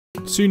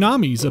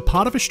Tsunamis are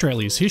part of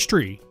Australia's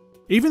history.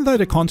 Even though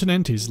the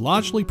continent is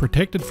largely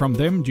protected from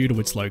them due to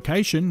its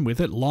location, with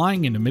it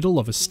lying in the middle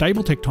of a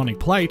stable tectonic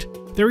plate,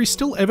 there is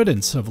still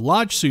evidence of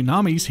large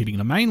tsunamis hitting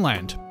the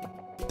mainland.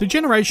 The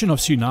generation of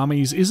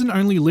tsunamis isn't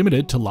only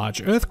limited to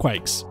large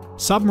earthquakes.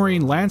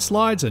 Submarine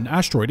landslides and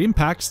asteroid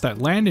impacts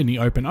that land in the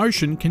open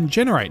ocean can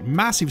generate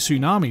massive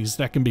tsunamis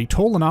that can be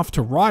tall enough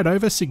to ride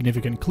over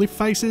significant cliff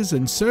faces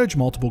and surge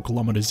multiple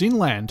kilometers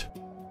inland.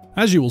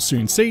 As you will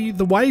soon see,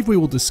 the wave we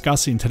will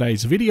discuss in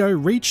today's video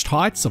reached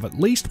heights of at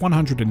least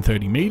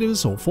 130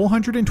 meters or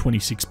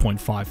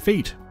 426.5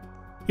 feet.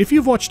 If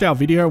you've watched our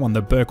video on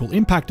the Burkle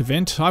impact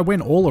event, I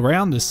went all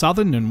around the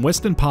southern and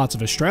western parts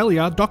of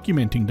Australia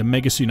documenting the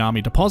mega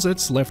tsunami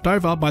deposits left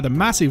over by the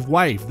massive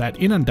wave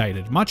that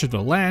inundated much of the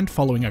land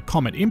following a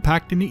comet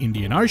impact in the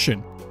Indian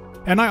Ocean.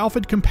 And I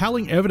offered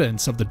compelling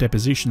evidence of the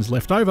depositions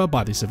left over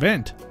by this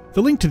event.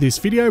 The link to this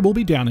video will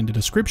be down in the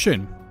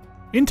description.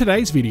 In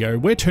today's video,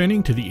 we're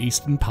turning to the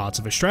eastern parts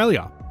of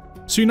Australia.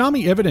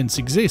 Tsunami evidence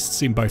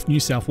exists in both New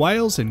South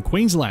Wales and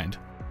Queensland,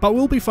 but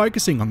we'll be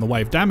focusing on the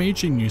wave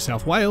damage in New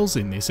South Wales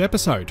in this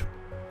episode.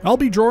 I'll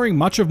be drawing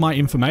much of my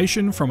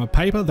information from a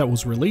paper that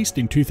was released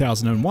in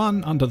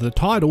 2001 under the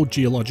title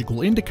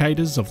Geological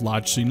Indicators of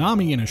Large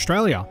Tsunami in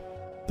Australia.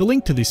 The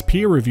link to this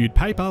peer-reviewed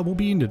paper will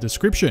be in the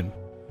description.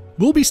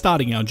 We'll be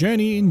starting our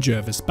journey in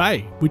Jervis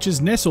Bay, which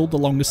is nestled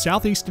along the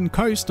southeastern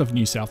coast of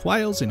New South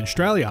Wales in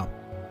Australia.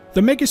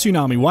 The mega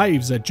tsunami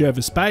waves at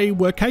Jervis Bay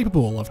were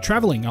capable of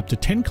travelling up to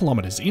 10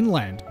 kilometres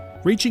inland,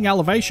 reaching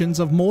elevations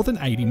of more than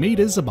 80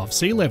 metres above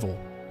sea level.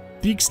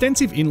 The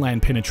extensive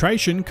inland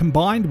penetration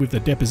combined with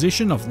the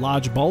deposition of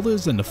large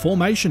boulders and the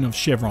formation of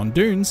chevron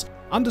dunes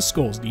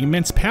underscores the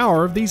immense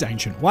power of these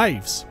ancient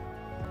waves.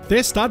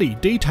 Their study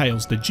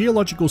details the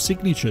geological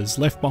signatures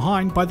left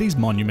behind by these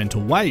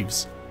monumental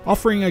waves,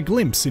 offering a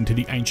glimpse into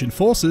the ancient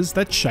forces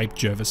that shaped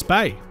Jervis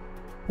Bay.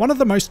 One of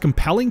the most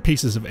compelling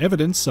pieces of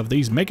evidence of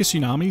these mega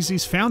tsunamis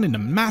is found in the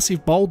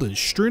massive boulders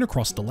strewn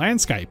across the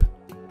landscape.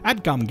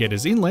 At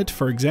Gumgetters Inlet,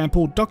 for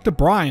example, Dr.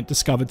 Bryant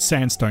discovered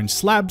sandstone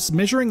slabs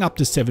measuring up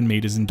to 7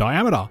 metres in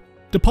diameter,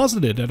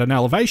 deposited at an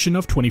elevation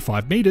of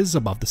 25 metres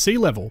above the sea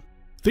level.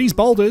 These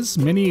boulders,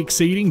 many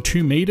exceeding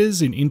 2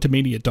 metres in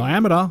intermediate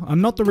diameter, are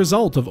not the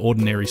result of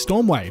ordinary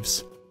storm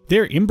waves.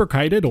 Their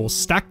imbricated or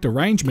stacked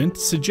arrangement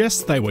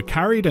suggests they were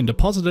carried and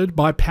deposited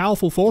by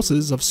powerful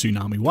forces of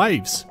tsunami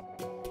waves.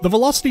 The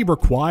velocity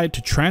required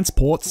to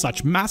transport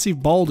such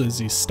massive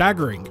boulders is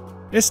staggering,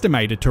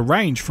 estimated to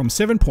range from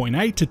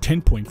 7.8 to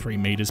 10.3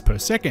 meters per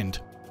second.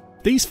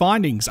 These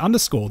findings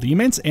underscore the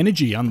immense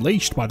energy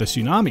unleashed by the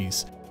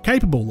tsunamis,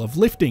 capable of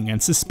lifting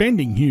and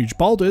suspending huge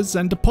boulders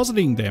and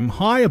depositing them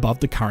high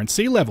above the current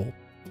sea level.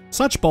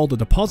 Such boulder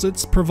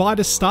deposits provide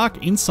a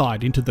stark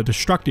insight into the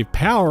destructive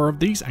power of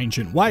these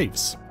ancient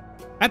waves.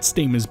 At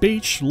Steamers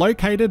Beach,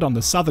 located on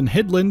the southern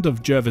headland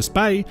of Jervis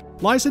Bay,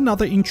 lies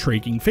another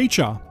intriguing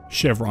feature: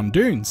 chevron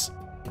dunes.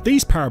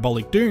 These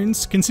parabolic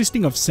dunes,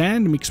 consisting of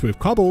sand mixed with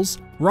cobbles,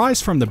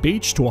 rise from the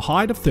beach to a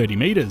height of 30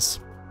 metres.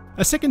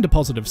 A second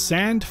deposit of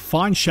sand,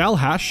 fine shell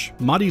hash,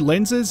 muddy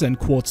lenses and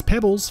quartz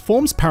pebbles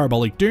forms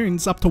parabolic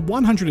dunes up to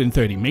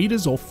 130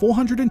 metres or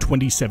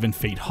 427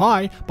 feet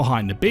high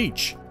behind the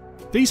beach.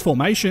 These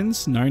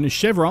formations, known as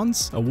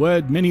chevrons, a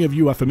word many of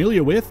you are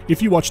familiar with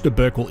if you watched the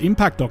Burkle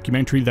impact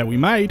documentary that we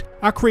made,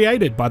 are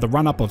created by the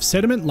run-up of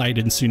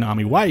sediment-laden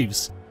tsunami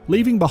waves,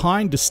 leaving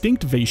behind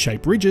distinct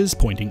V-shaped ridges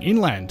pointing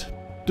inland.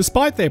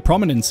 Despite their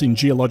prominence in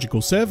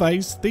geological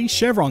surveys, these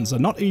chevrons are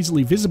not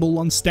easily visible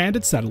on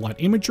standard satellite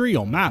imagery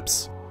or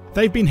maps.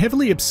 They've been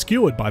heavily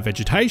obscured by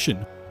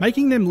vegetation,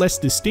 making them less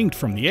distinct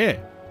from the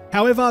air.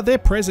 However, their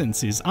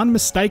presence is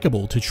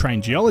unmistakable to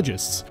trained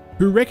geologists,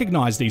 who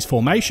recognise these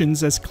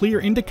formations as clear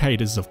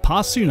indicators of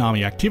past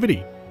tsunami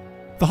activity.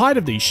 The height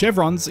of these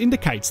chevrons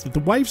indicates that the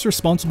waves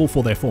responsible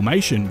for their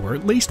formation were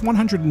at least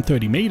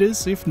 130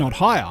 metres, if not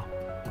higher.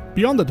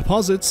 Beyond the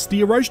deposits,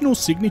 the erosional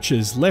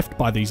signatures left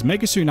by these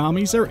mega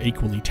tsunamis are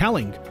equally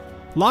telling.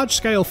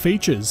 Large-scale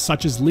features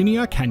such as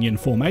linear canyon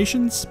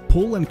formations,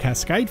 pool and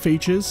cascade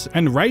features,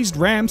 and raised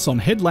ramps on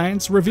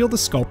headlands reveal the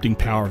sculpting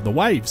power of the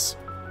waves.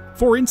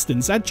 For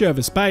instance, at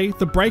Jervis Bay,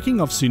 the breaking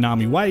of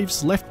tsunami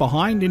waves left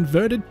behind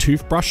inverted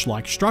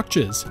toothbrush-like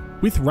structures,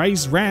 with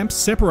raised ramps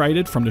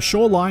separated from the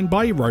shoreline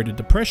by eroded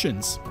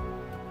depressions.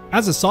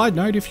 As a side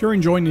note, if you're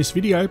enjoying this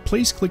video,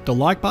 please click the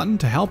like button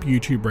to help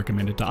YouTube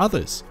recommend it to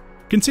others.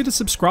 Consider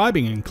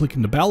subscribing and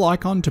clicking the bell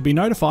icon to be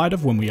notified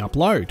of when we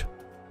upload.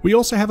 We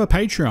also have a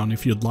Patreon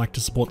if you'd like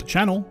to support the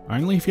channel,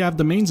 only if you have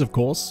the means of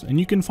course, and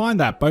you can find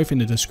that both in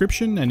the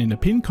description and in the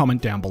pinned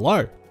comment down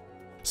below.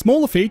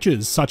 Smaller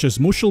features such as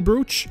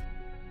Muschelbruch,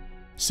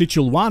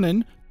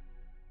 Sichulwanen,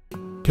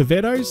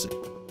 Quevedos,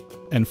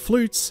 and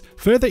flutes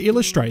further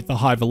illustrate the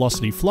high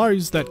velocity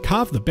flows that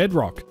carve the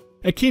bedrock,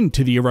 akin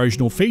to the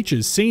erosional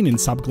features seen in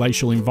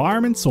subglacial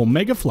environments or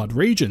megaflood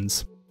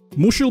regions.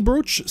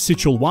 Muschelbruch,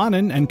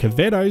 Sichulwanen, and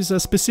Quevedos are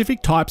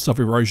specific types of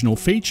erosional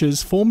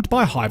features formed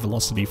by high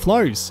velocity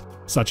flows,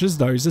 such as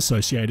those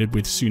associated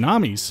with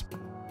tsunamis.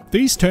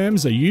 These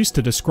terms are used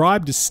to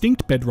describe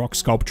distinct bedrock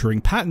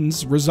sculpturing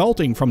patterns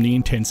resulting from the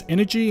intense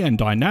energy and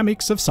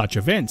dynamics of such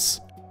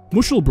events.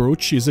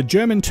 Muschelbruch is a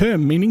German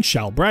term meaning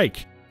shall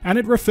break, and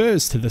it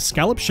refers to the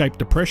scallop-shaped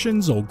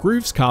depressions or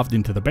grooves carved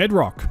into the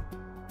bedrock.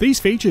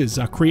 These features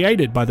are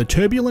created by the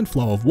turbulent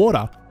flow of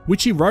water,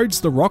 which erodes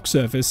the rock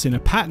surface in a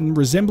pattern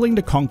resembling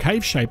the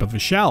concave shape of a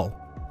shell.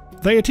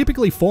 They are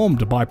typically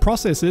formed by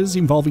processes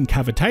involving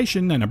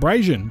cavitation and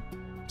abrasion.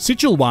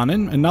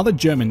 Sichelwahnen, another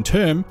German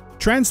term,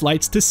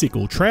 translates to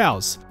sickle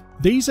troughs.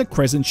 These are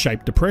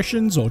crescent-shaped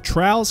depressions or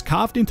troughs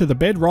carved into the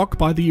bedrock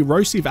by the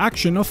erosive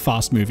action of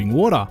fast-moving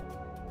water.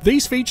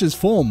 These features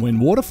form when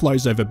water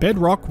flows over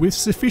bedrock with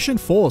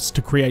sufficient force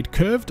to create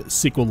curved,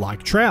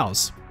 sickle-like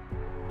troughs.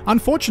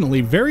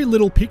 Unfortunately, very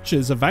little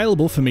pictures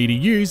available for me to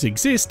use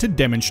exist to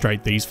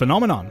demonstrate these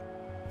phenomena.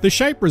 The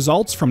shape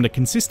results from the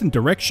consistent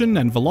direction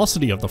and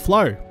velocity of the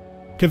flow.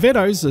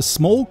 Cavettos are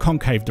small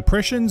concave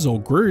depressions or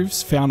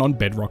grooves found on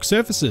bedrock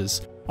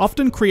surfaces,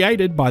 often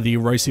created by the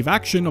erosive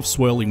action of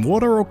swirling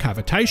water or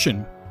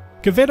cavitation.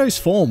 Cavettos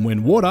form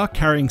when water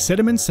carrying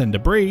sediments and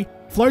debris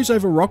flows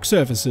over rock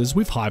surfaces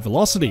with high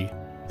velocity.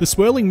 The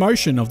swirling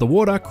motion of the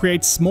water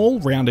creates small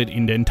rounded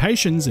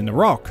indentations in the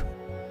rock.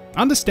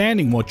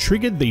 Understanding what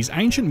triggered these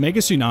ancient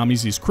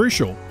megatsunamis is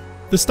crucial.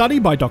 The study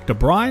by Dr.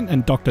 Bryan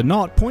and Dr.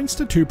 Knott points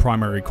to two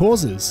primary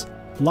causes: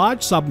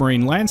 large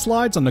submarine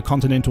landslides on the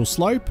continental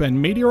slope and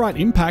meteorite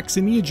impacts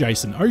in the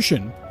adjacent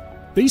ocean.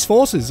 These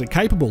forces are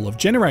capable of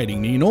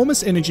generating the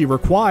enormous energy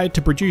required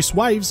to produce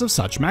waves of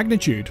such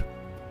magnitude.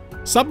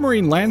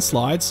 Submarine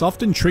landslides,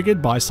 often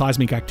triggered by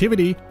seismic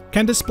activity,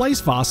 can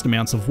displace vast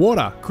amounts of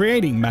water,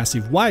 creating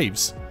massive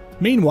waves.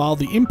 Meanwhile,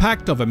 the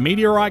impact of a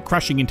meteorite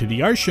crashing into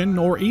the ocean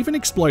or even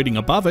exploding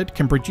above it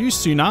can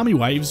produce tsunami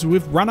waves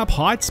with run-up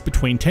heights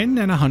between 10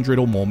 and 100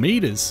 or more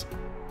meters.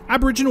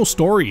 Aboriginal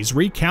stories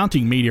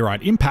recounting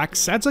meteorite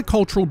impacts adds a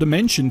cultural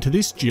dimension to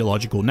this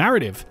geological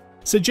narrative,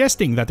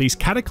 suggesting that these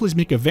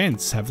cataclysmic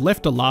events have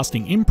left a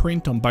lasting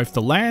imprint on both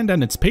the land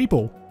and its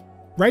people.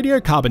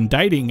 Radiocarbon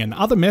dating and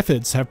other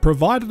methods have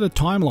provided a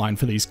timeline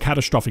for these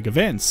catastrophic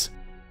events.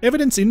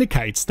 Evidence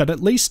indicates that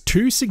at least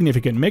two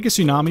significant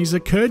megatsunamis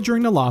occurred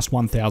during the last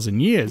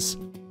 1,000 years.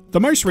 The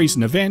most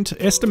recent event,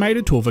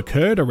 estimated to have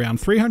occurred around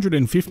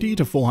 350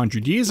 to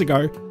 400 years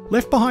ago,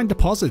 left behind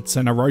deposits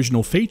and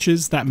erosional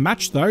features that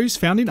match those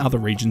found in other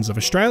regions of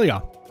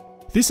Australia.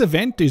 This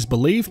event is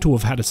believed to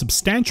have had a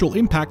substantial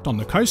impact on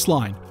the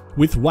coastline,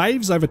 with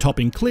waves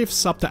overtopping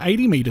cliffs up to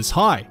 80 metres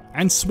high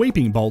and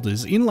sweeping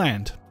boulders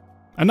inland.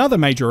 Another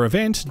major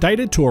event,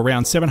 dated to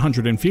around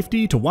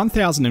 750 to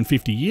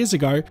 1050 years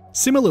ago,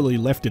 similarly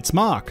left its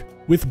mark,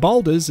 with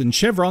boulders and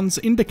chevrons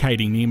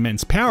indicating the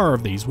immense power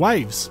of these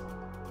waves.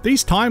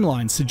 These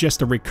timelines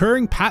suggest a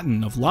recurring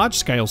pattern of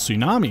large-scale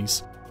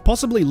tsunamis,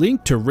 possibly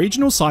linked to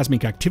regional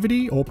seismic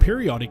activity or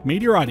periodic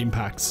meteorite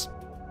impacts.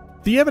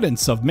 The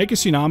evidence of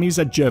megatsunamis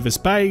at Jervis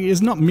Bay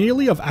is not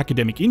merely of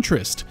academic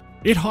interest,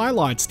 it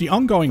highlights the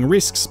ongoing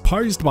risks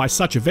posed by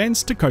such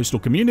events to coastal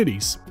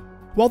communities.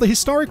 While the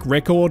historic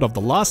record of the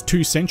last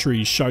 2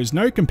 centuries shows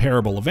no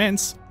comparable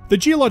events, the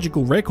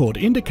geological record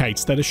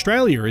indicates that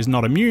Australia is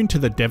not immune to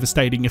the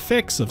devastating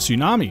effects of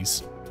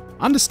tsunamis.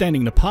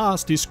 Understanding the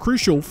past is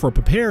crucial for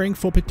preparing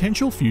for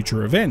potential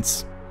future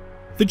events.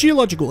 The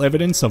geological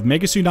evidence of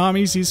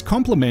megatsunamis is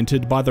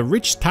complemented by the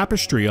rich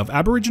tapestry of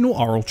Aboriginal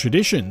oral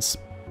traditions.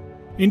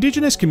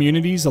 Indigenous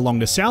communities along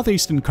the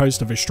southeastern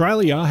coast of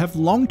Australia have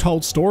long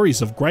told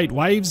stories of great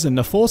waves and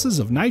the forces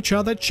of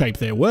nature that shape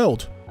their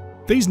world.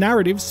 These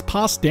narratives,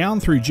 passed down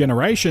through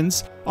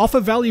generations, offer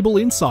valuable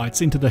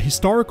insights into the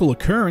historical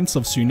occurrence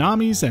of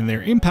tsunamis and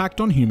their impact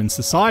on human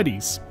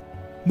societies.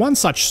 One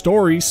such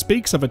story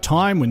speaks of a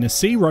time when the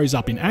sea rose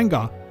up in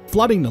anger,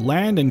 flooding the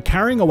land and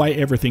carrying away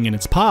everything in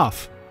its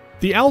path.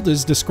 The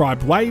elders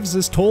described waves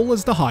as tall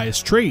as the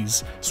highest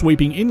trees,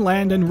 sweeping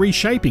inland and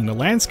reshaping the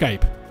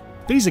landscape.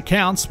 These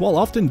accounts, while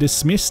often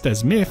dismissed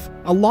as myth,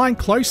 align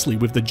closely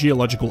with the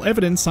geological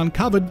evidence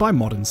uncovered by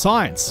modern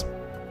science.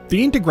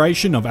 The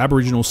integration of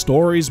Aboriginal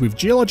stories with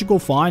geological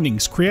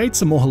findings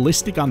creates a more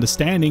holistic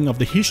understanding of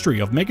the history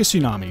of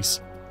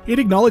megatsunamis. It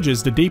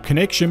acknowledges the deep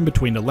connection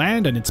between the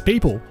land and its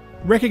people,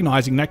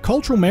 recognising that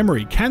cultural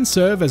memory can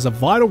serve as a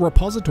vital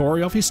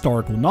repository of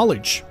historical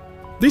knowledge.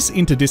 This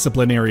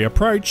interdisciplinary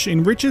approach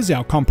enriches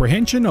our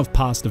comprehension of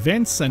past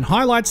events and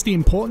highlights the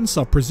importance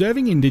of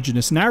preserving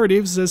Indigenous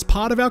narratives as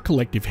part of our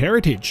collective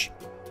heritage.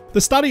 The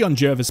study on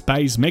Jervis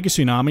Bay's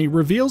megatsunami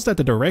reveals that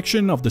the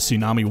direction of the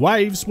tsunami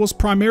waves was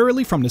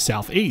primarily from the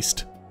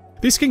southeast.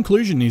 This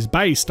conclusion is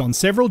based on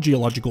several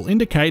geological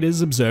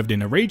indicators observed in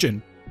the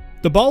region.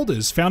 The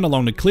boulders found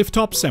along the cliff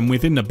tops and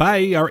within the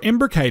bay are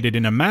imbricated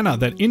in a manner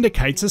that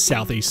indicates a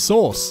southeast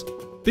source.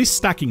 This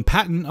stacking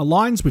pattern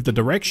aligns with the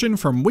direction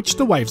from which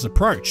the waves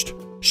approached,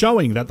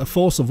 showing that the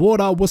force of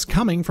water was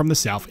coming from the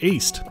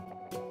southeast.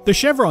 The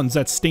chevrons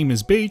at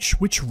Steamers Beach,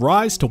 which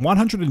rise to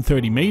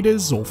 130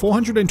 metres or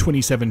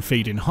 427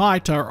 feet in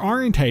height, are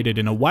orientated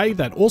in a way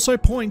that also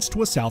points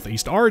to a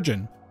southeast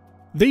origin.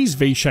 These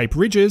V-shaped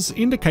ridges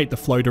indicate the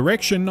flow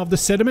direction of the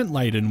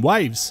sediment-laden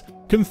waves,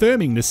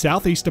 confirming the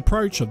southeast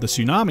approach of the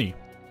tsunami.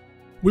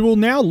 We will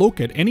now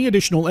look at any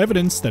additional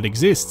evidence that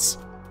exists.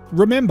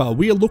 Remember,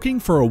 we are looking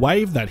for a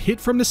wave that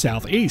hit from the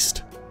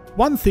southeast.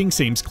 One thing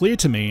seems clear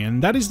to me, and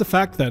that is the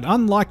fact that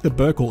unlike the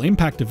Burkle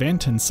impact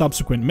event and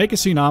subsequent Mega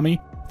Tsunami,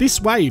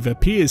 this wave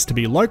appears to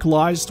be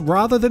localized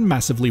rather than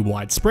massively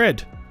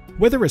widespread.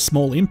 Whether a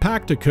small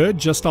impact occurred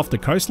just off the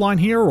coastline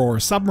here or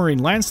a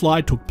submarine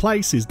landslide took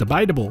place is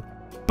debatable,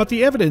 but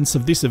the evidence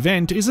of this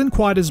event isn't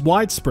quite as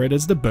widespread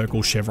as the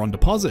Burkle chevron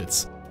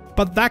deposits.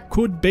 But that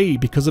could be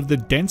because of the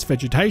dense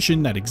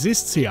vegetation that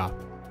exists here.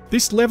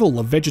 This level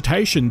of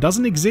vegetation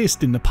doesn't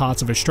exist in the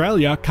parts of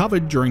Australia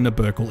covered during the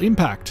Burkle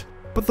impact,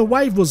 but the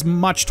wave was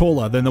much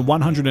taller than the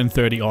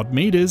 130 odd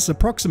metres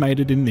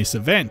approximated in this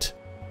event.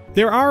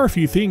 There are a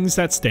few things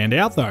that stand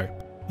out though.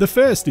 The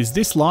first is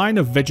this line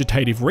of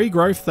vegetative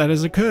regrowth that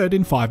has occurred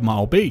in 5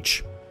 Mile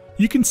Beach.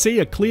 You can see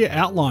a clear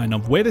outline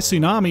of where the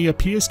tsunami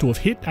appears to have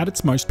hit at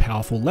its most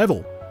powerful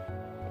level.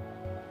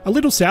 A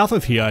little south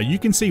of here, you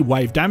can see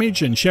wave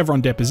damage and chevron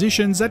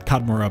depositions at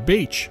Cudmore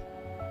Beach.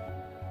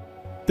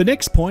 The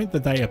next point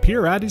that they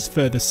appear at is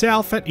further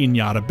south at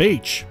Inundated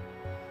Beach.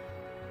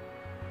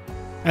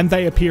 And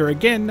they appear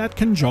again at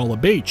Conjola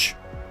Beach.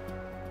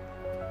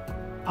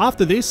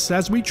 After this,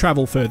 as we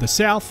travel further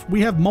south,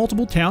 we have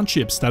multiple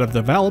townships that have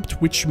developed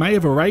which may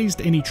have erased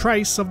any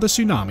trace of the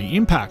tsunami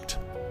impact.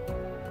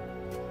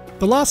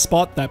 The last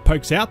spot that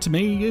pokes out to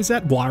me is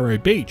at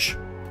Wairo Beach.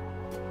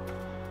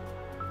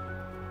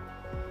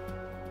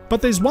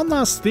 But there's one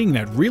last thing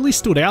that really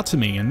stood out to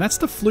me, and that's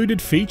the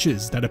fluted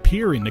features that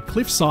appear in the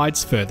cliff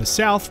sides further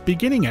south,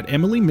 beginning at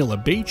Emily Miller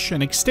Beach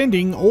and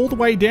extending all the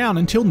way down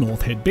until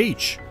North Head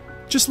Beach.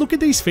 Just look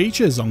at these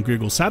features on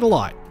Google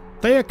Satellite.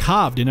 They are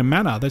carved in a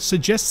manner that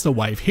suggests the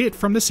wave hit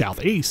from the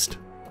southeast.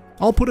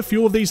 I'll put a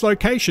few of these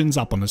locations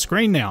up on the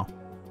screen now.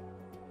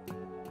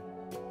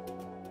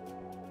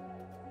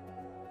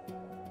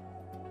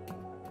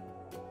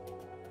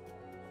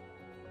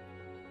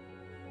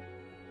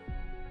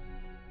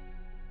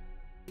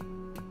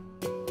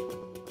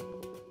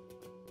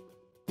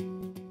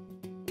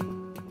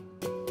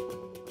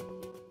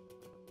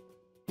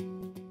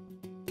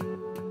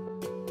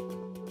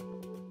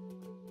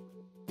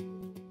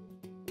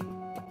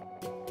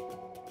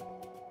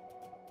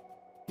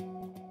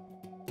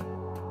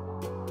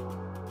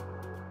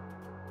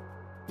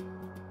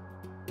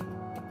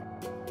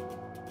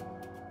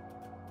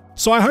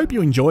 So I hope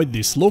you enjoyed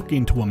this look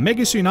into a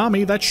mega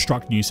tsunami that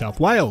struck New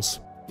South Wales.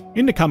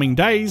 In the coming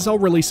days, I'll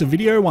release a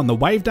video on the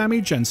wave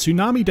damage and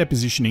tsunami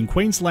deposition in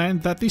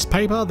Queensland that this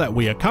paper that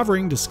we are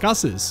covering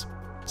discusses.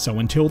 So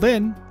until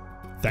then,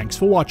 thanks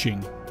for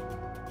watching.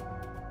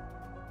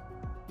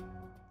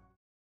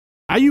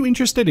 Are you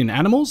interested in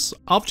animals?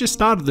 I've just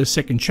started the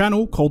second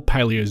channel called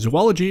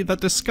Paleozoology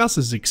that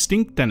discusses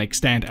extinct and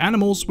extant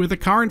animals with a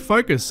current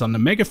focus on the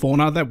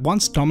megafauna that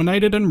once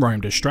dominated and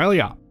roamed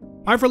Australia.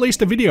 I've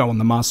released a video on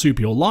the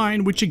marsupial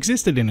lion which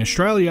existed in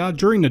Australia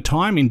during the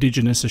time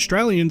Indigenous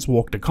Australians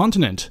walked the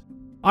continent.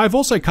 I've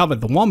also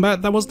covered the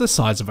wombat that was the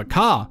size of a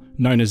car,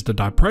 known as the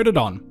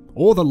Diprotodon,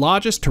 or the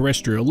largest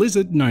terrestrial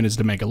lizard known as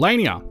the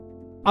Megalania.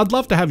 I'd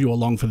love to have you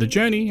along for the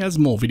journey as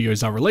more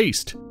videos are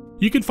released.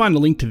 You can find a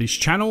link to this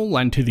channel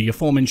and to the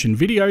aforementioned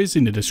videos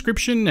in the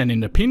description and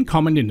in the pinned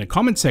comment in the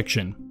comment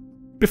section.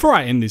 Before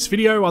I end this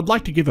video, I'd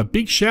like to give a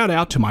big shout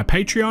out to my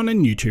Patreon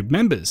and YouTube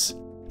members.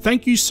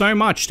 Thank you so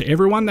much to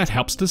everyone that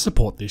helps to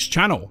support this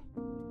channel.